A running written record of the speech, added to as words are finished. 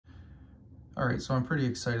All right, so I'm pretty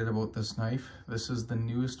excited about this knife. This is the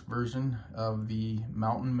newest version of the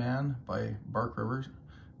Mountain Man by Bark River.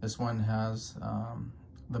 This one has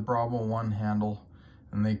the Bravo 1 handle,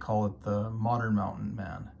 and they call it the Modern Mountain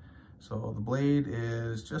Man. So the blade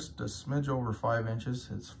is just a smidge over 5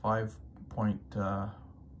 inches. It's well,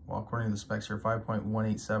 according to the specs here,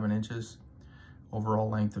 5.187 inches.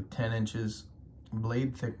 Overall length of 10 inches.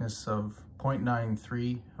 Blade thickness of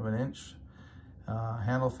 0.93 of an inch.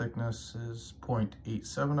 Handle thickness is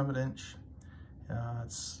 0.87 of an inch.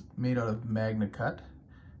 It's made out of Magnacut,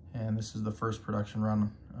 and this is the first production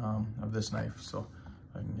run of this knife. So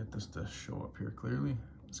I can get this to show up here clearly.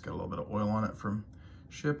 It's got a little bit of oil on it from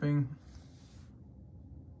shipping.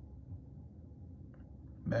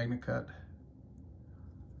 Magnacut.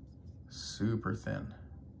 Super thin,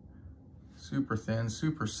 super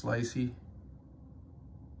slicey.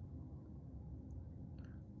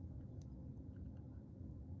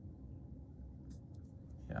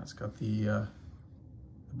 Yeah, it's got the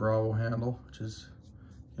Bravo handle, which is,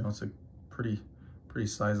 you know, it's a pretty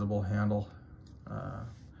sizable handle.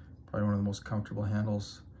 Probably one of the most comfortable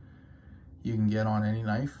handles you can get on any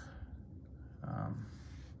knife.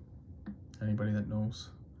 Anybody that knows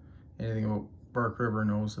anything about Bark River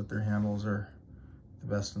knows that their handles are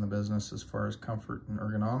the best in the business as far as comfort and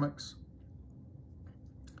ergonomics.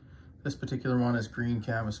 This particular one is green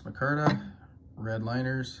canvas micarta, red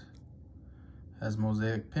liners, has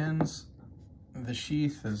mosaic pins. The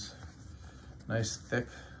sheath is nice thick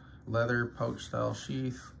leather pouch style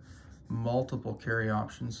sheath, multiple carry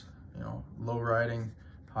options, you know, low riding,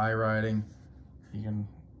 high riding. You can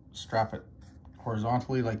strap it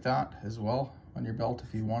horizontally like that as well on your belt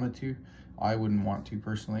if you wanted to. I wouldn't want to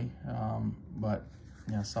personally, but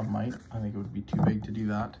yeah, some might. I think it would be too big to do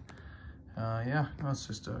that. Yeah, that's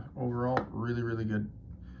just a overall really good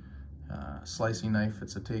slicing knife.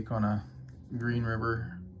 It's a take on a Green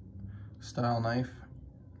River style knife.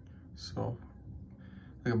 So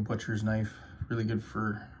like a butcher's knife, really good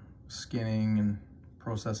for skinning and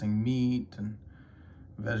processing meat and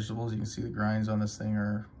vegetables. You can see the grinds on this thing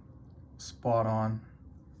are spot on.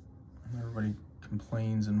 Everybody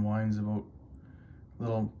complains and whines about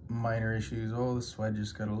little minor issues. Oh, this wedge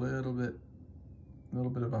just got a little bit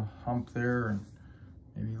of a hump there, and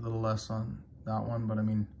maybe a little less on that one. But I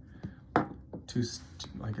mean,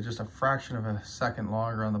 like just a fraction of a second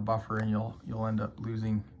longer on the buffer, and you'll end up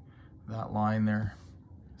losing that line there.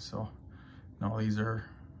 So no, these are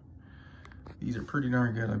pretty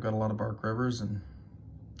darn good. I've got a lot of Bark Rivers, and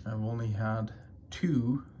I've only had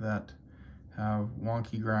 2 that have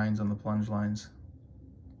wonky grinds on the plunge lines.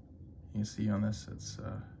 You can see on this, it's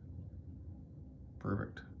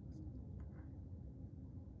perfect.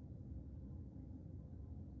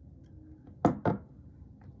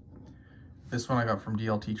 This one I got from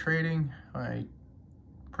DLT Trading. I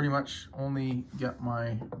pretty much only get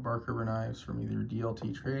my Bark River knives from either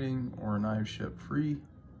DLT Trading or Knives Ship Free.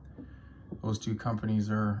 Those 2 companies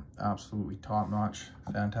are absolutely top-notch,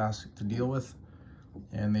 fantastic to deal with,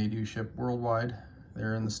 and they do ship worldwide.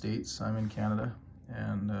 They're in the States, I'm in Canada,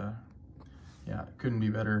 and yeah, couldn't be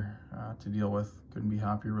better to deal with. Couldn't be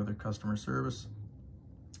happier with their customer service.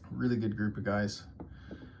 Really good group of guys,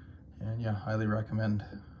 and yeah, highly recommend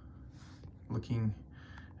looking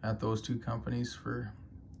at those 2 companies for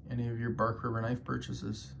any of your Bark River knife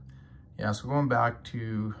purchases. Yeah, so going back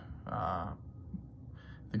to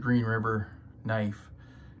the Green River knife,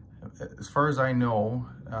 as far as I know,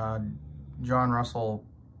 John Russell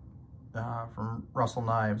from Russell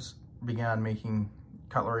Knives began making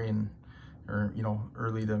cutlery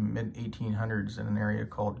early to mid 1800s in an area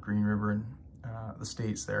called Green River in the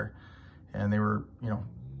States there, and they were,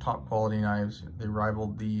 top quality knives. They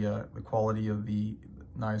rivaled the quality of the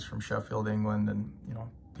knives from Sheffield, England, and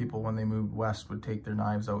people when they moved west would take their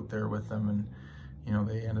knives out there with them, and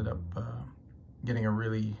they ended up getting a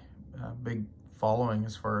really big following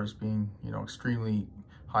as far as being extremely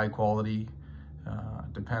high quality,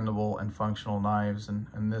 dependable and functional knives.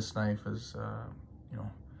 And this knife is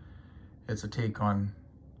it's a take on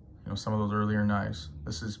some of those earlier knives.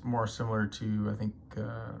 This is more similar to, I think,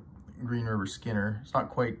 Green River Skinner. It's not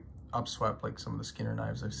quite upswept like some of the Skinner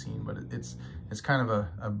knives I've seen, but it's kind of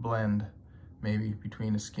a blend maybe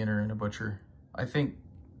between a Skinner and a Butcher. I think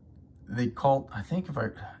they called,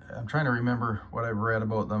 I'm trying to remember what I've read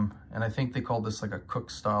about them, and I think they called this like a Cook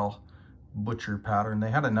style Butcher pattern. They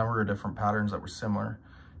had a number of different patterns that were similar.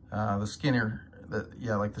 The Skinner,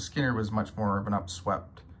 like the Skinner was much more of an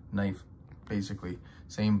upswept knife, basically.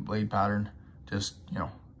 Same blade pattern, just,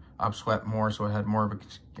 upswept more, so it had more of a,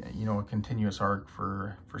 a continuous arc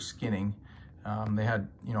for skinning. They had,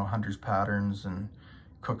 hunter's patterns and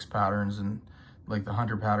Cook's patterns, and like the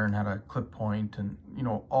Hunter pattern had a clip point, and you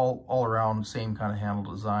know, all around same kind of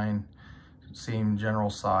handle design, same general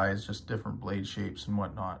size, just different blade shapes and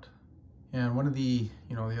whatnot. And one of the,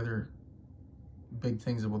 you know, the other big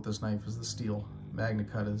things about this knife is the steel.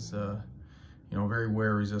 Magnacut is, you know, very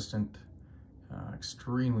wear resistant,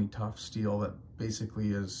 extremely tough steel that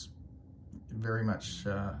basically is very much,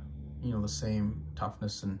 you know, the same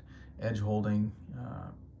toughness and edge holding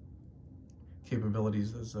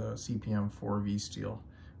capabilities as a CPM 4V steel,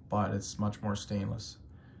 but it's much more stainless.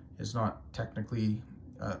 It's not technically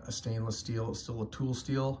a stainless steel, it's still a tool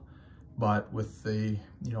steel, but with the,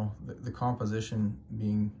 you know, the composition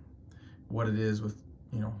being what it is, with,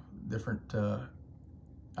 you know, different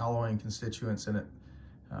alloying constituents in it,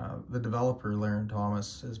 the developer, Laren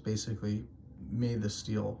Thomas, has basically made the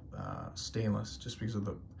steel stainless just because of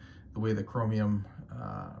the way the chromium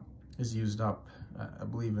is used up, I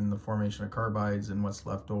believe, in the formation of carbides and what's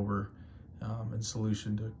left over in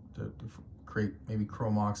solution to create maybe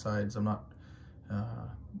chrome oxides. I'm not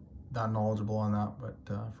that knowledgeable on that,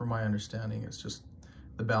 but from my understanding, it's just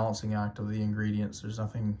the balancing act of the ingredients. There's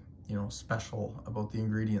nothing, you know, special about the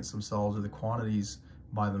ingredients themselves or the quantities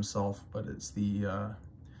by themselves, but it's the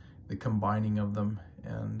combining of them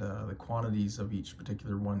and the quantities of each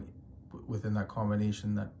particular one within that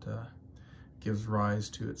combination that gives rise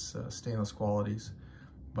to its stainless qualities.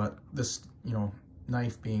 But this, you know,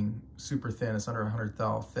 knife being super thin, it's under 100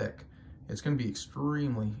 thou thick, it's going to be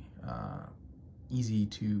extremely easy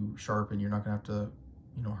to sharpen. You're not going to have to,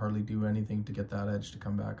 you know, hardly do anything to get that edge to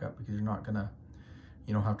come back up, because you're not going to,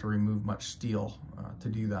 you know, have to remove much steel to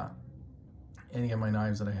do that. Any of my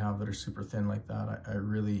knives that I have that are super thin like that, I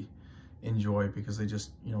really enjoy, because they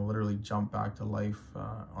just, you know, literally jump back to life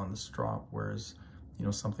on the strop, whereas, you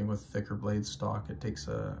know, something with thicker blade stock, it takes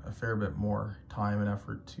a fair bit more time and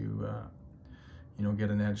effort to, you know, get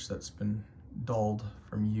an edge that's been dulled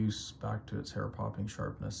from use back to its hair-popping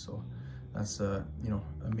sharpness. So that's you know,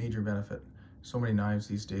 a major benefit. So many knives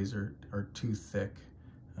these days are too thick.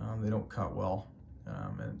 They don't cut well,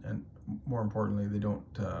 and more importantly, they don't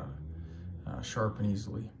sharpen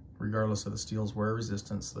easily. Regardless of the steel's wear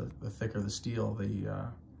resistance, the thicker the steel,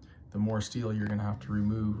 the more steel you're going to have to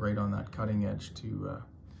remove right on that cutting edge to,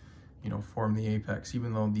 you know, form the apex.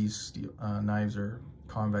 Even though these steel, knives are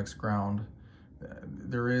convex ground,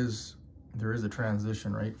 there is a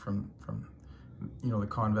transition, right, from you know, the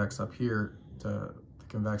convex up here to the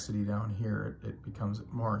convexity down here. It becomes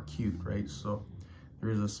more acute, right? So there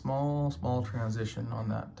is a small transition on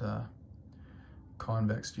that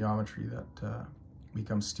convex geometry that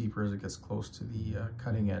becomes steeper as it gets close to the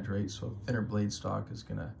cutting edge, right? So thinner blade stock is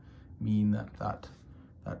going to mean that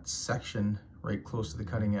section right close to the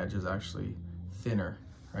cutting edge is actually thinner,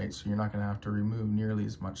 right? So you're not going to have to remove nearly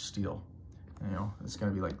as much steel. You know, it's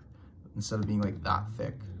going to be like, instead of being like that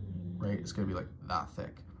thick, right, it's going to be like that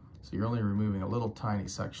thick. So you're only removing a little tiny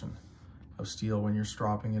section of steel when you're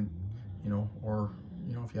stropping it, you know, or,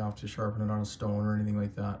 you know, if you have to sharpen it on a stone or anything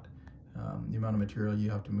like that, the amount of material you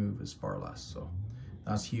have to move is far less. So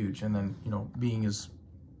that's huge. And then, you know, being as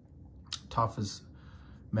tough as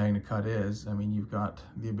Magnacut is, I mean, you've got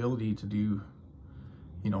the ability to do,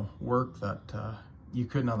 you know, work that you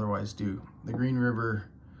couldn't otherwise do. The Green River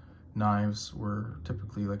knives were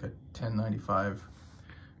typically like a 1095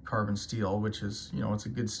 carbon steel, which is, you know, it's a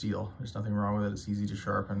good steel. There's nothing wrong with it. It's easy to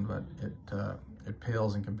sharpen, but it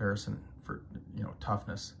pales in comparison for, you know,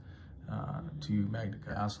 toughness to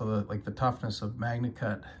Magnacut. So the toughness of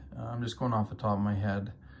Magnacut, I'm just going off the top of my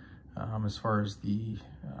head, as far as the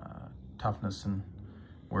toughness and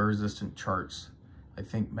wear resistant charts. I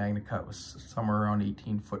think Magnacut was somewhere around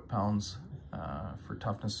 18 foot-pounds for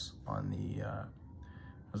toughness on the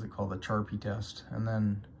what's it called, the Charpy test, and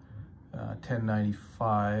then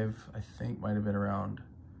 1095 I think might have been around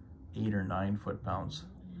 8 or 9 foot-pounds.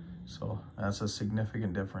 So that's a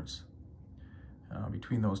significant difference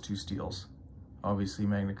between those two steels. Obviously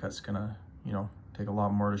Magnacut's gonna, you know, take a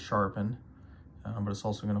lot more to sharpen, but it's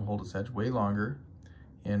also gonna hold its edge way longer,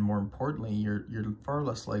 and more importantly, you're far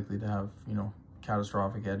less likely to have, you know,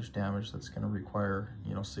 catastrophic edge damage that's gonna require,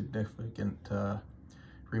 you know, significant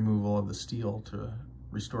removal of the steel to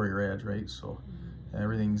restore your edge, right? So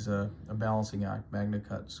everything's a balancing act.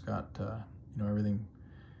 Magnacut's got, you know, everything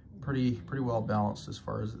pretty well balanced as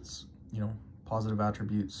far as its, you know, positive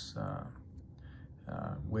attributes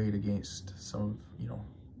weighed against some of, you know,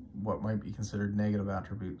 what might be considered negative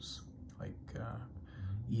attributes, like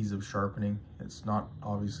ease of sharpening. It's not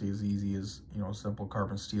obviously as easy as, you know, simple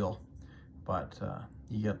carbon steel, but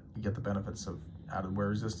you get the benefits of added wear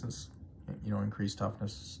resistance, you know, increased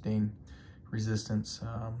toughness, stain resistance,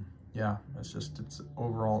 yeah, it's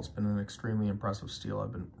overall, it's been an extremely impressive steel.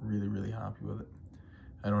 I've been really, really happy with it.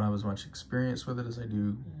 I don't have as much experience with it as I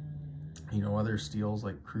do, you know, other steels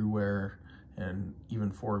like Crewware and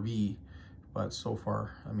even 4V, but so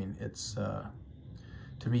far, I mean, it's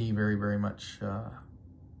to me very, very much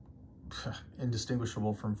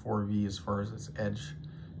indistinguishable from 4V as far as its edge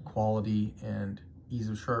quality and ease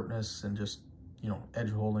of sharpness and just, you know,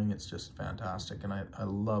 edge holding. It's just fantastic, and I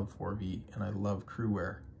love 4V and I love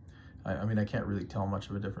Crewware. I mean, I can't really tell much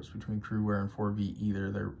of a difference between Crewware and 4V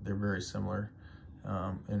either. They're very similar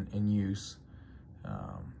in use,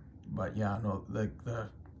 but yeah, no,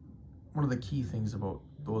 one of the key things about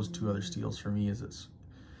those two other steels for me is it's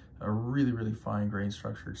a really, really fine grain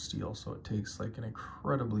structured steel, so it takes like an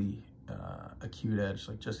incredibly acute edge,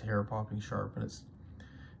 like just hair popping sharp, and it's,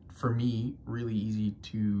 for me, really easy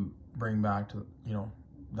to bring back to, you know,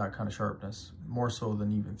 that kind of sharpness, more so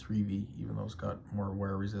than even 3V, even though it's got more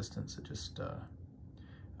wear resistance. It just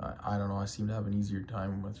I don't know, I seem to have an easier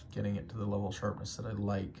time with getting it to the level of sharpness that I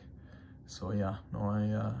like. So yeah, no,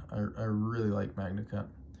 I really like Magnacut,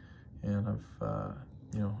 and I've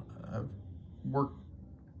you know, I've worked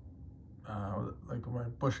like my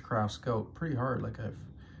bushcraft scout pretty hard. Like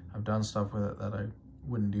I've done stuff with it that I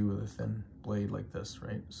wouldn't do with a thin blade like this,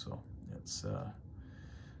 right? So it's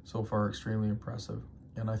so far extremely impressive.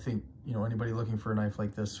 And I think, you know, anybody looking for a knife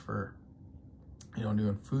like this for, you know,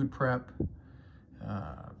 doing food prep,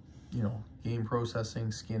 you know, game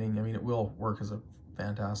processing, skinning, I mean, it will work as a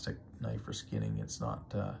fantastic knife for skinning. It's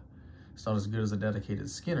not as good as a dedicated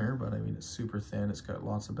skinner, but I mean, it's super thin. It's got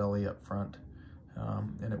lots of belly up front,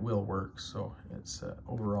 and it will work. So it's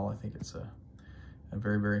overall, I think it's a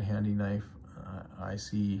very, very handy knife. I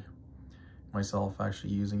see myself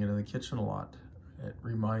actually using it in the kitchen a lot. It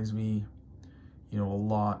reminds me, you know, a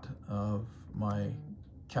lot of my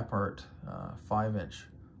Kephart 5-inch,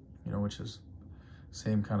 you know, which is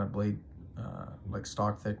same kind of blade, like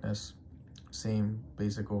stock thickness, same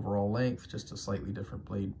basic overall length, just a slightly different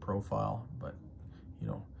blade profile, but, you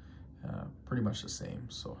know, pretty much the same.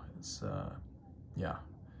 So it's, yeah,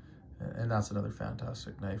 and that's another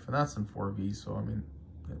fantastic knife, and that's in 4V. So, I mean,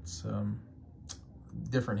 it's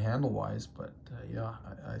different handle wise, but yeah,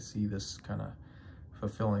 I see this kind of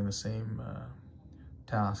fulfilling the same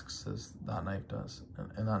tasks as that knife does.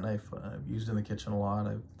 And that knife I've used in the kitchen a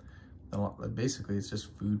lot. Basically, it's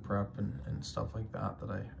just food prep and stuff like that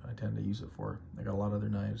I tend to use it for. I got a lot of other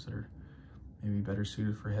knives that are maybe better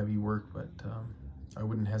suited for heavy work, but I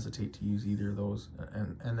wouldn't hesitate to use either of those,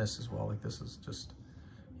 and this as well. Like, this is just,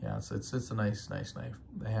 yeah, it's a nice knife.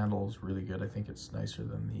 The handle is really good. I think it's nicer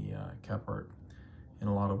than the Kephart in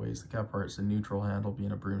a lot of ways. The Kephart's a neutral handle,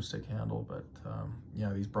 being a broomstick handle, but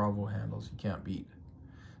yeah, these Bravo handles you can't beat.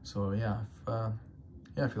 So yeah,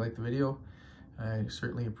 if you like the video, I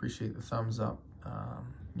certainly appreciate the thumbs up.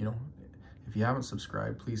 You know, if you haven't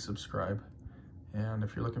subscribed, please subscribe. And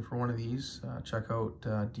if you're looking for one of these, check out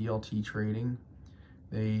DLT Trading.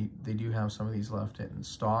 They do have some of these left in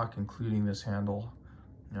stock, including this handle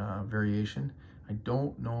variation. I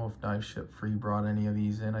don't know if Knife Ship Free brought any of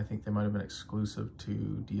these in. I think they might have been exclusive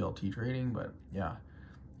to DLT Trading, but yeah,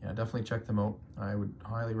 definitely check them out. I would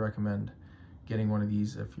highly recommend getting one of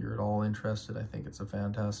these if you're at all interested. I think it's a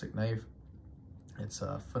fantastic knife. It's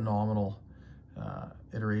a phenomenal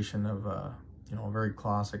iteration of you know, a very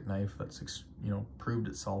classic knife that's, you know, proved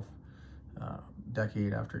itself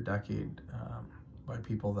decade after decade by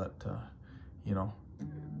people that you know,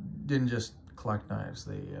 didn't just collect knives,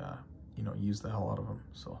 they you know, use the hell out of them.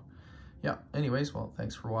 So yeah, anyways, well,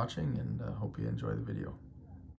 thanks for watching, and hope you enjoy the video.